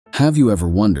Have you ever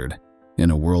wondered,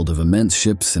 in a world of immense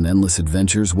ships and endless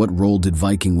adventures, what role did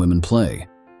Viking women play?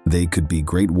 They could be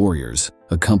great warriors,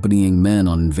 accompanying men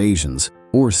on invasions,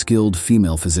 or skilled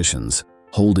female physicians,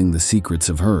 holding the secrets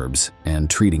of herbs and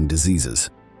treating diseases.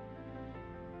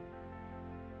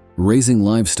 Raising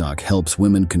livestock helps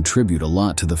women contribute a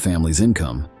lot to the family's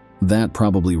income. That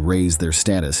probably raised their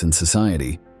status in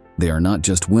society. They are not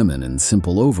just women in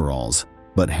simple overalls,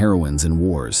 but heroines in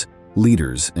wars,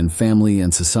 leaders in family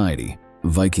and society.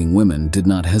 Viking women did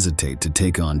not hesitate to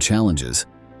take on challenges,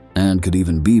 and could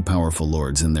even be powerful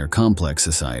lords in their complex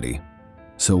society.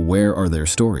 So where are their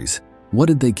stories? What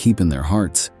did they keep in their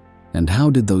hearts? And how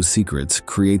did those secrets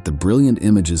create the brilliant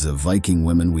images of Viking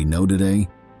women we know today?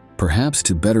 Perhaps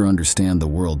to better understand the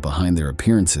world behind their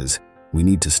appearances, we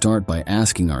need to start by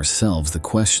asking ourselves the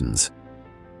questions.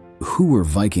 Who were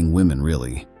Viking women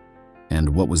really? And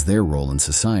what was their role in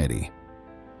society?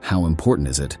 How important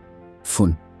is it?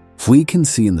 We can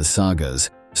see in the sagas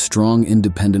strong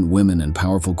independent women and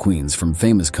powerful queens from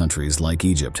famous countries like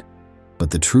Egypt.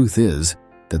 But the truth is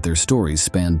that their stories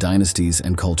span dynasties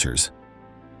and cultures.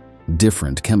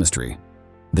 Different chemistry.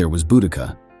 There was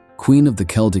Boudica, queen of the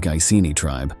Celtic Iceni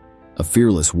tribe, a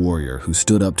fearless warrior who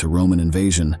stood up to Roman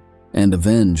invasion and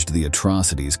avenged the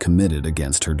atrocities committed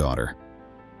against her daughter.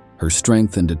 Her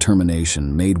strength and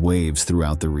determination made waves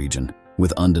throughout the region,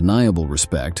 with undeniable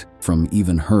respect from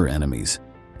even her enemies.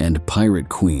 And pirate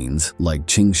queens like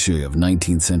Qing Shi of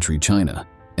 19th century China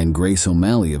and Grace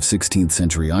O'Malley of 16th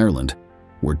century Ireland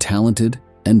were talented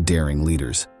and daring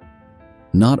leaders.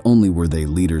 Not only were they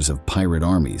leaders of pirate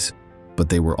armies, but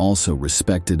they were also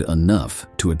respected enough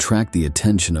to attract the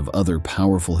attention of other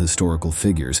powerful historical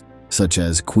figures such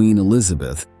as Queen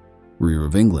Elizabeth, Rear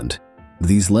of England.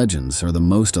 These legends are the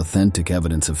most authentic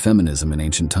evidence of feminism in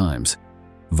ancient times.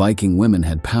 Viking women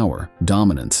had power,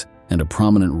 dominance, and a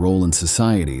prominent role in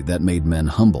society that made men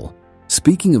humble.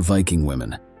 Speaking of Viking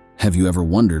women, have you ever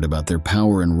wondered about their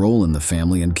power and role in the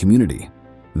family and community?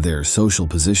 Their social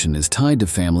position is tied to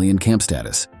family and camp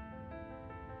status.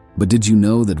 But did you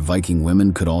know that Viking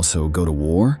women could also go to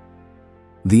war?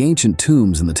 The ancient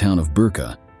tombs in the town of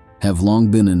Birka have long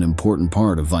been an important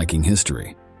part of Viking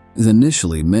history.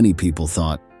 Initially, many people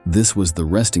thought this was the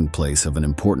resting place of an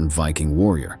important Viking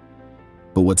warrior.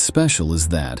 But what's special is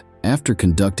that, after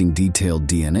conducting detailed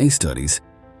DNA studies,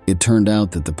 it turned out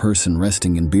that the person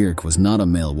resting in Birk was not a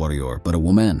male warrior but a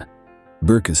woman.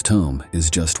 Birka's tomb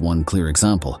is just one clear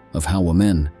example of how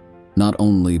women not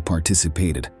only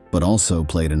participated but also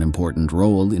played an important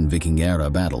role in Viking-era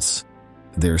battles.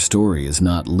 Their story is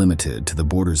not limited to the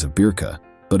borders of Birka,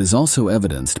 but is also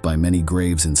evidenced by many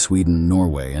graves in Sweden,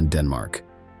 Norway, and Denmark.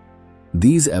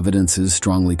 These evidences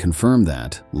strongly confirm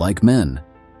that, like men,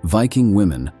 Viking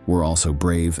women were also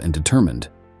brave and determined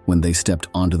when they stepped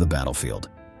onto the battlefield.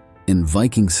 In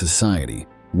Viking society,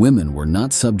 women were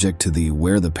not subject to the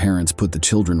where the parents put the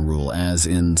children rule as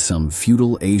in some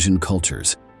feudal Asian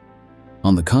cultures.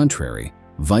 On the contrary,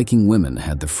 Viking women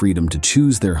had the freedom to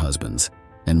choose their husbands,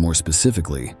 and more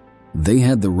specifically, they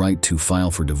had the right to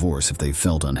file for divorce if they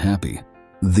felt unhappy.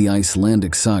 The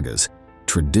Icelandic sagas,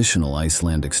 traditional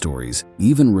Icelandic stories,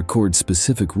 even record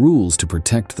specific rules to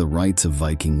protect the rights of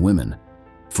Viking women.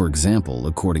 For example,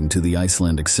 according to the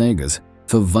Icelandic sagas,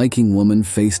 if a Viking woman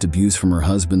faced abuse from her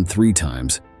husband 3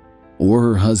 times, or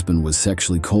her husband was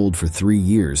sexually cold for 3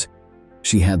 years,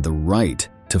 she had the right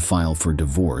to file for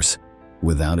divorce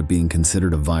without it being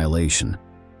considered a violation.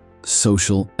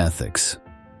 Social ethics.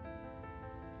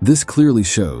 This clearly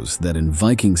shows that in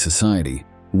Viking society,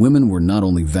 women were not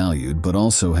only valued but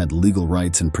also had legal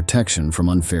rights and protection from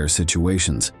unfair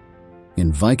situations.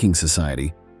 In Viking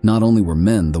society, not only were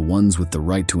men the ones with the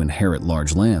right to inherit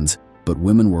large lands, but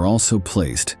women were also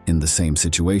placed in the same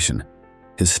situation.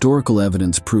 Historical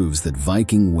evidence proves that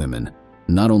Viking women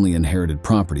not only inherited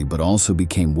property but also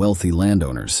became wealthy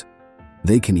landowners.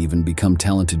 They can even become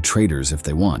talented traders if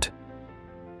they want.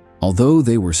 Although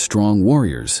they were strong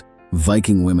warriors,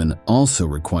 Viking women also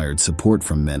required support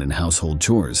from men in household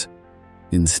chores.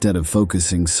 Instead of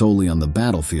focusing solely on the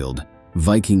battlefield,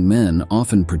 Viking men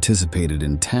often participated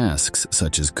in tasks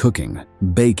such as cooking,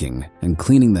 baking, and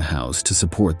cleaning the house to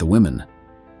support the women.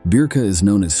 Birka is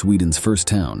known as Sweden's first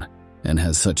town and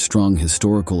has such strong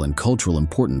historical and cultural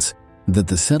importance that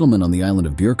the settlement on the island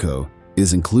of Birka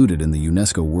is included in the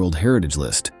UNESCO World Heritage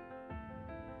List.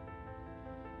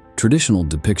 Traditional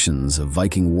depictions of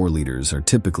Viking war leaders are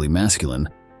typically masculine,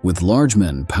 with large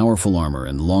men, powerful armor,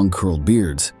 and long curled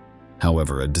beards.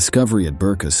 However, a discovery at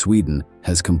Birka, Sweden,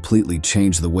 has completely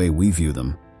changed the way we view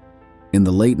them. In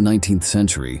the late 19th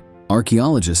century,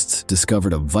 archaeologists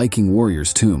discovered a Viking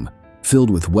warrior's tomb filled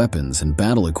with weapons and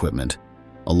battle equipment.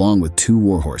 along with 2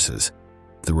 war horses.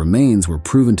 The remains were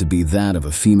proven to be that of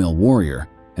a female warrior,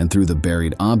 and through the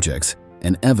buried objects,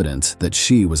 and evidence that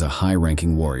she was a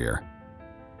high-ranking warrior.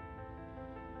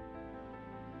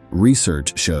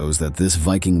 Research shows that this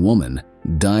Viking woman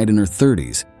died in her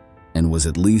 30s and was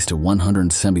at least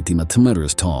 170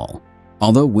 centimeters tall.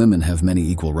 Although women have many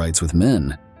equal rights with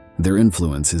men, their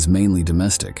influence is mainly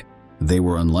domestic. They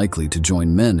were unlikely to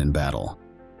join men in battle.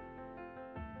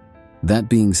 That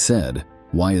being said,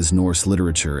 why is Norse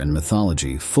literature and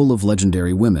mythology full of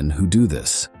legendary women who do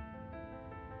this?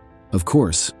 Of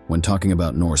course, when talking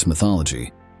about Norse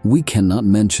mythology, we cannot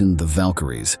mention the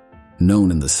Valkyries,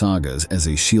 known in the sagas as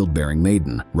a shield-bearing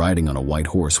maiden riding on a white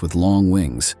horse with long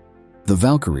wings. The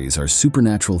Valkyries are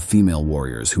supernatural female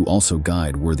warriors who also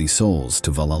guide worthy souls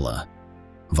to Valhalla.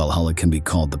 Valhalla can be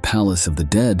called the Palace of the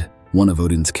Dead, one of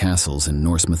Odin's castles in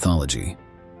Norse mythology.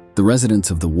 The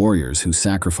residence of the warriors who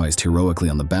sacrificed heroically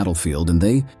on the battlefield, and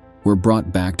they were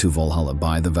brought back to Valhalla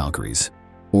by the Valkyries.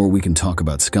 Or we can talk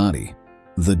about Skadi,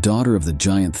 the daughter of the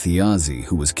giant Thiazi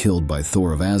who was killed by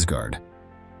Thor of Asgard.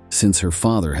 Since her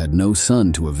father had no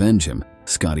son to avenge him,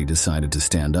 Skadi decided to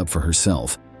stand up for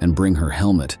herself and bring her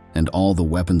helmet and all the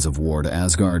weapons of war to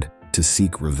Asgard to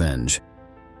seek revenge.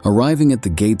 Arriving at the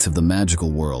gates of the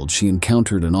magical world, she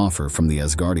encountered an offer from the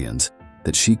Asgardians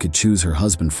that she could choose her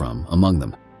husband from among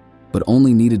them, but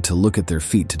only needed to look at their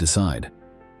feet to decide.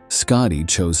 Skadi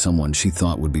chose someone she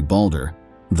thought would be Balder,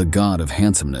 the god of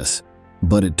handsomeness,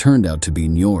 but it turned out to be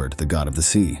Njord, the god of the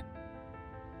sea.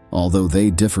 Although they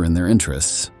differ in their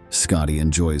interests, Skadi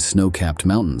enjoys snow-capped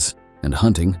mountains and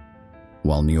hunting,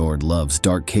 while Njord loves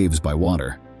dark caves by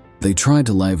water. They tried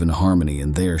to live in harmony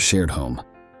in their shared home.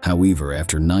 However,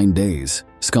 after 9 days,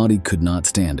 Skadi could not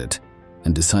stand it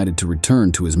and decided to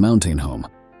return to his mountain home.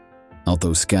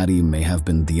 Although Skadi may have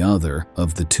been the other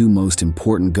of the 2 most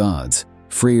important gods,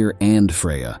 Freyr and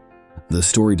Freya, the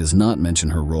story does not mention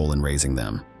her role in raising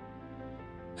them.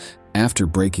 After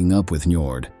breaking up with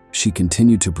Njord, she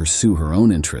continued to pursue her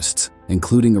own interests,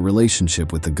 including a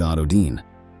relationship with the god Odin.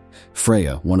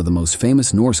 Freya, one of the most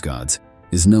famous Norse gods,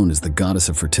 is known as the goddess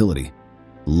of fertility,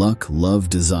 luck, love,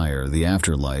 desire, the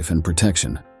afterlife, and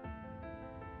protection.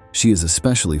 She is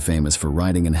especially famous for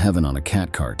riding in heaven on a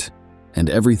cat cart, and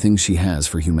everything she has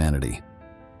for humanity.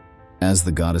 As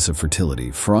the goddess of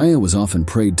fertility, Freya was often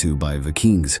prayed to by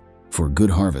Vikings for good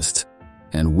harvests,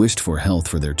 and wished for health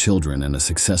for their children and a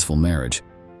successful marriage,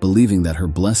 believing that her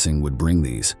blessing would bring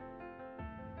these.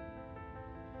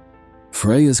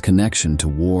 Freya's connection to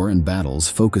war and battles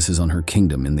focuses on her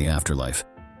kingdom in the afterlife.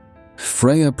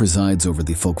 Freya presides over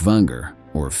the Folkvanger,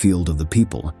 or Field of the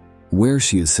People, where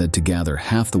she is said to gather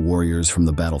half the warriors from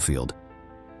the battlefield.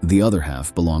 The other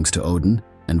half belongs to Odin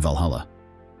and Valhalla.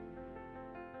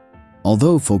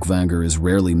 Although Folkvanger is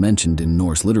rarely mentioned in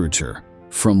Norse literature,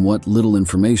 from what little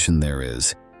information there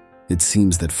is, it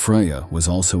seems that Freya was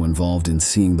also involved in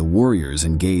seeing the warriors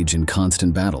engage in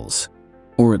constant battles,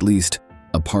 or at least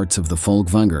a parts of the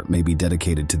Folkvanger may be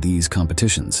dedicated to these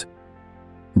competitions.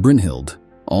 Brynhild,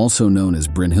 also known as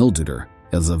Brynhildr,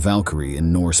 is a Valkyrie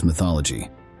in Norse mythology.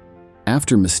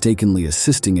 After mistakenly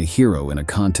assisting a hero in a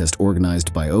contest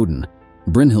organized by Odin,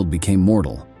 Brynhild became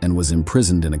mortal and was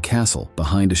imprisoned in a castle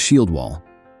behind a shield wall,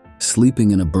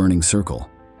 sleeping in a burning circle.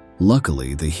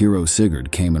 Luckily, the hero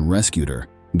Sigurd came and rescued her,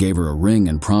 gave her a ring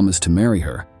and promised to marry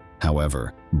her.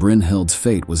 However, Brynhild's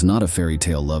fate was not a fairy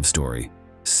tale love story.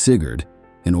 Sigurd,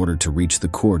 in order to reach the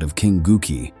court of King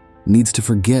Guki, needs to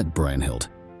forget Brynhild,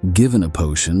 given a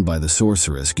potion by the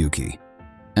sorceress Guki.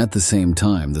 At the same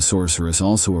time, the sorceress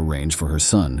also arranged for her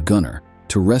son, Gunnar,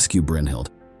 to rescue Brynhild,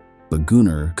 but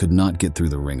Gunnar could not get through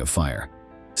the ring of fire.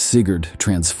 Sigurd,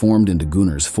 transformed into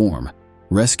Gunnar's form,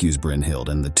 rescues Brynhild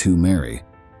and the two marry.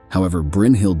 However,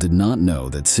 Brynhild did not know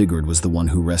that Sigurd was the one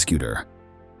who rescued her.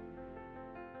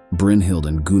 Brynhild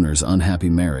and Gunnar's unhappy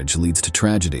marriage leads to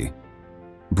tragedy.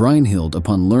 Brynhild,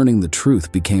 upon learning the truth,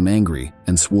 became angry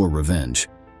and swore revenge.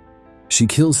 She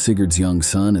kills Sigurd's young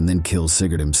son and then kills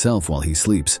Sigurd himself while he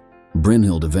sleeps.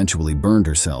 Brynhild eventually burned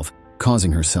herself,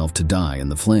 causing herself to die in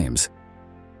the flames.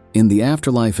 In the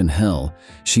afterlife in Hell,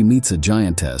 she meets a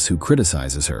giantess who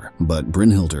criticizes her, but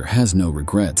Brynhildr has no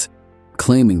regrets,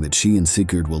 claiming that she and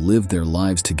Sigurd will live their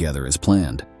lives together as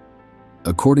planned.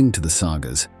 According to the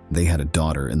sagas, they had a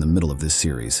daughter in the middle of this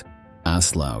series,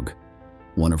 Aslaug,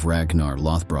 one of Ragnar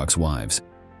Lothbrok's wives.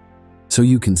 So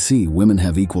you can see women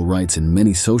have equal rights in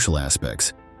many social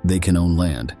aspects. They can own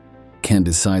land, can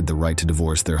decide the right to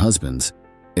divorce their husbands,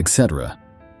 etc.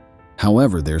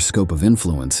 However, their scope of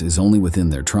influence is only within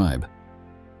their tribe.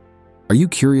 Are you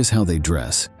curious how they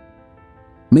dress?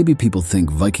 Maybe people think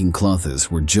Viking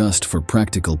clothes were just for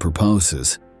practical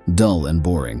purposes, dull and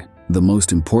boring. The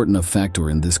most important factor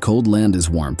in this cold land is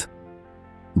warmth.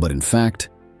 But in fact,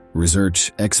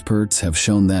 research experts have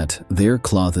shown that their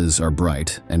clothes are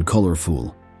bright and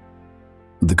colorful.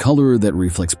 The color that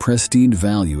reflects prestige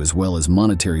value as well as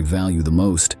monetary value the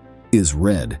most is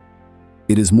red.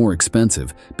 It is more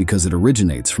expensive because it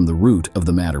originates from the root of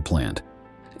the madder plant,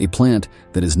 a plant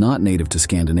that is not native to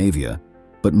Scandinavia,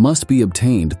 but must be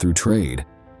obtained through trade,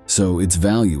 so its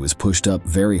value is pushed up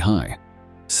very high.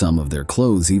 Some of their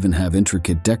clothes even have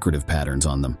intricate decorative patterns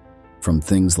on them. From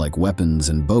things like weapons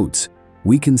and boats,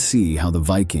 we can see how the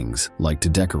Vikings like to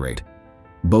decorate.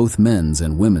 Both men's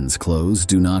and women's clothes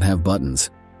do not have buttons.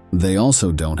 They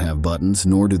also don't have buttons,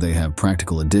 nor do they have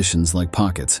practical additions like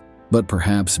pockets, but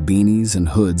perhaps beanies and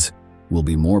hoods will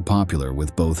be more popular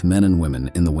with both men and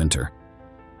women in the winter.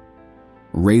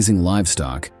 Raising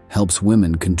livestock helps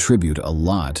women contribute a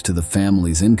lot to the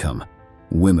family's income.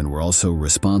 Women were also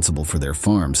responsible for their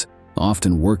farms,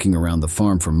 often working around the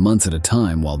farm for months at a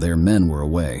time while their men were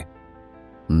away.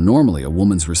 Normally, a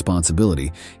woman's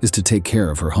responsibility is to take care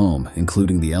of her home,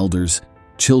 including the elders,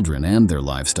 children, and their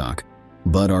livestock.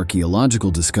 But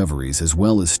archaeological discoveries, as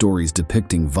well as stories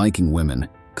depicting Viking women,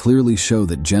 clearly show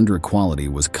that gender equality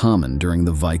was common during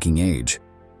the Viking Age.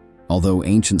 Although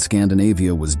ancient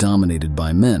Scandinavia was dominated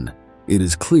by men, it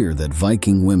is clear that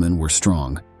Viking women were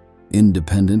strong,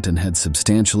 independent, and had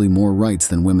substantially more rights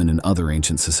than women in other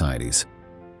ancient societies.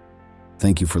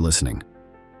 Thank you for listening.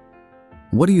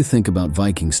 What do you think about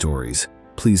Viking stories?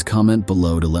 Please comment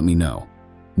below to let me know.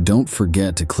 Don't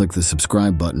forget to click the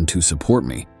subscribe button to support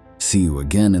me. See you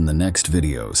again in the next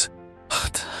videos.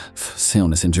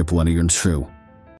 Soundness in True.